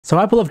So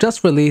Apple have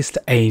just released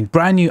a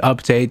brand new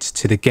update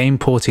to the Game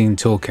Porting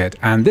Toolkit,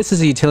 and this is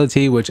a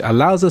utility which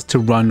allows us to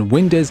run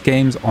Windows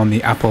games on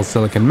the Apple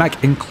Silicon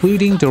Mac,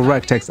 including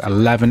DirectX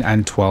 11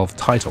 and 12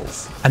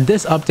 titles. And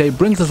this update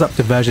brings us up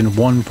to version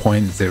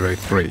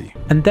 1.03.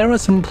 And there are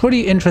some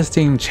pretty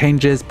interesting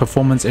changes,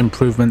 performance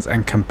improvements,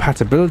 and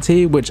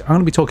compatibility, which I'm going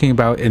to be talking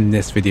about in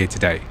this video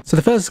today. So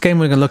the first game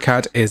we're going to look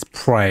at is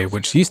Prey,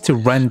 which used to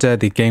render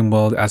the game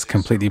world as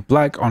completely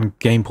black on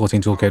Game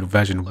Porting Toolkit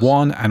version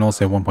 1 and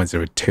also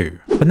 1.02.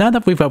 But now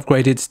that we've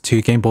upgraded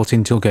to Game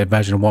Porting Toolkit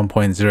version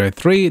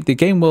 1.03, the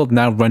game world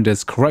now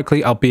renders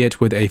correctly, albeit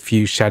with a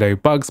few shadow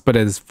bugs, but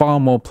it is far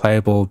more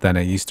playable than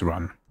it used to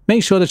run.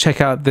 Make sure to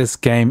check out this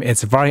game.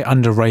 It's a very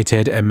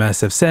underrated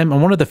immersive sim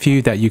and one of the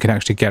few that you can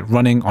actually get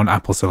running on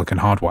Apple Silicon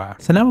hardware.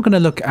 So now we're going to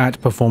look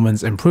at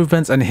performance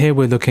improvements, and here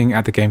we're looking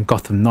at the game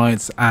Gotham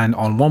Knights, and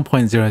on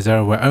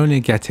 1.00 we're only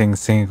getting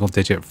single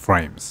digit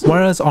frames.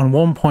 Whereas on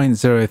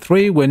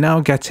 1.03 we're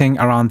now getting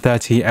around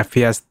 30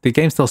 FPS. The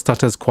game still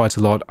stutters quite a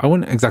lot. I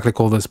wouldn't exactly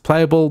call this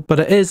playable, but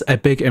it is a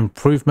big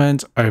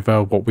improvement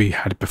over what we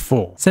had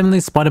before.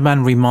 Similarly,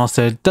 Spider-Man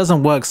Remastered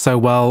doesn't work so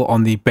well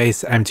on the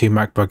base M2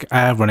 MacBook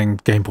Air running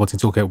Game Porting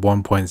Toolkit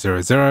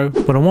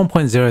 1.00, but on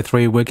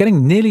 1.03 we're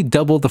getting nearly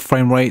double the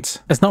frame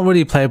rate. It's not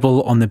really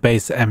playable on the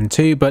base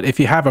M2, but if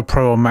you have a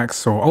Pro or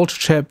Max or Ultra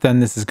chip, then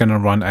this is going to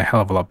run a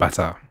hell of a lot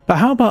better. But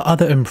how about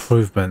other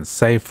improvements,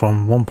 say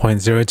from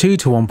 1.02 to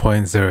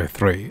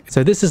 1.03?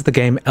 So this is the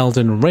game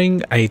Elden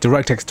Ring, a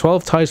DirectX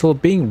 12 title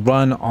being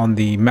run on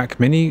the Mac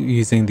Mini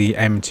using the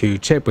M2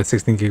 chip with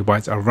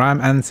 16GB of RAM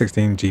and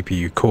 16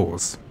 GPU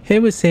cores. Here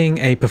we're seeing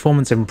a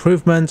performance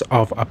improvement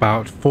of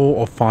about 4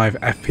 or 5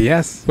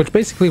 FPS, which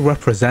basically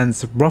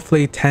represents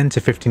roughly 10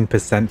 to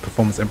 15%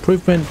 performance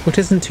improvement, which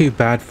isn't too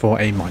bad for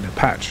a minor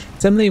patch.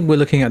 Similarly, we're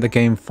looking at the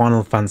game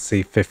Final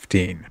Fantasy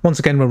 15. Once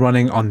again, we're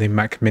running on the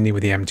Mac Mini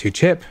with the M2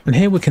 chip, and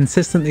here we're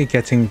consistently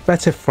getting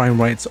better frame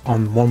rates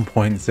on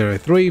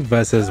 1.03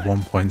 versus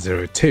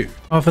 1.02.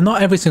 However,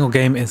 not every single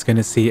game is going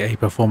to see a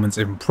performance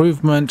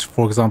improvement.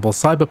 For example,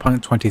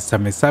 Cyberpunk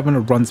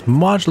 2077 runs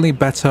marginally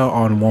better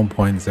on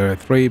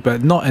 1.03,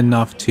 but not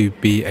enough to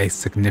be a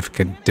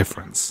significant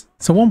difference.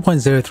 So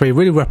 1.03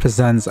 really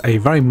represents a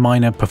very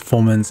minor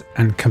performance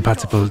and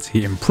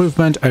compatibility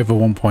improvement over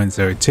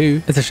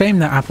 1.02. It's a shame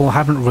that Apple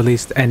haven't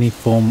released any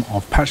form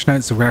of patch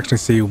notes so we can actually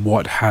see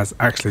what has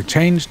actually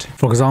changed.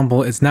 For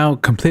example, it's now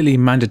completely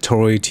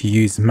mandatory to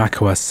use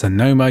macOS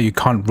Sonoma. You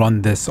can't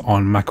run this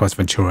on macOS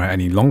Ventura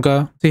any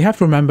longer. So you have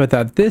to remember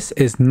that this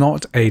is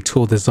not a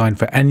tool designed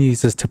for end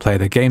users to play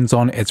the games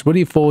on. It's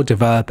really for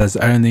developers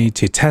only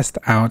to test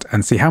out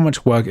and see how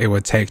much work it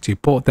would take to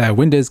port their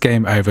Windows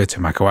game over to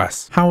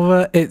macOS. However,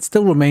 it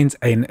still remains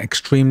an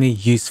extremely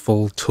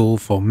useful tool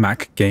for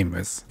Mac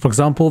gamers. For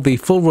example, the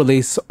full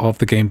release of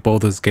the game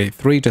Baldur's Gate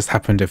 3 just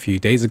happened a few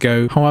days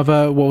ago.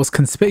 However, what was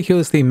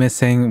conspicuously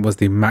missing was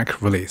the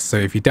Mac release. So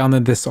if you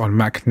download this on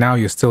Mac now,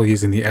 you're still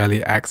using the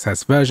early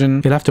access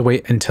version. You'll have to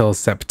wait until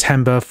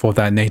September for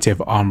that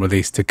native ARM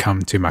release to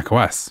come to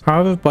macOS.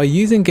 However, by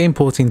using Game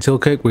Porting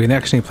Toolkit, we can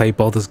actually play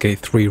Baldur's Gate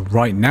 3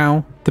 right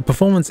now. The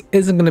performance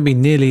isn't going to be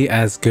nearly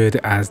as good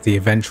as the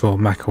eventual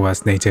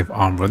macOS native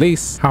ARM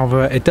release.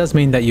 However, it does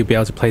mean that you'll be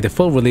able to play the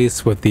full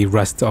release with the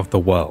rest of the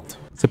world.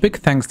 So big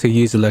thanks to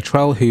user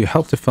LaTrelle, who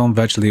helped to film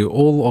virtually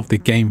all of the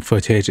game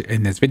footage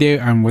in this video,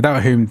 and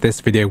without whom this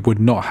video would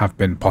not have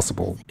been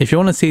possible. If you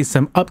want to see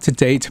some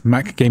up-to-date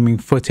Mac gaming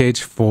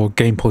footage for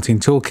Game Porting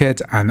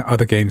Toolkit and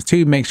other games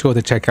too, make sure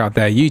to check out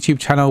their YouTube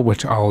channel,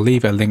 which I'll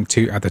leave a link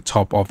to at the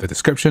top of the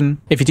description.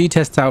 If you do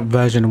test out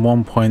version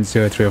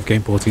 1.03 of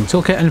Game Porting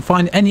Toolkit and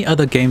find any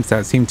other games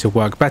that seem to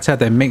work better,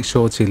 then make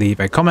sure to leave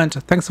a comment.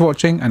 Thanks for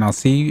watching, and I'll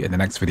see you in the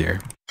next video.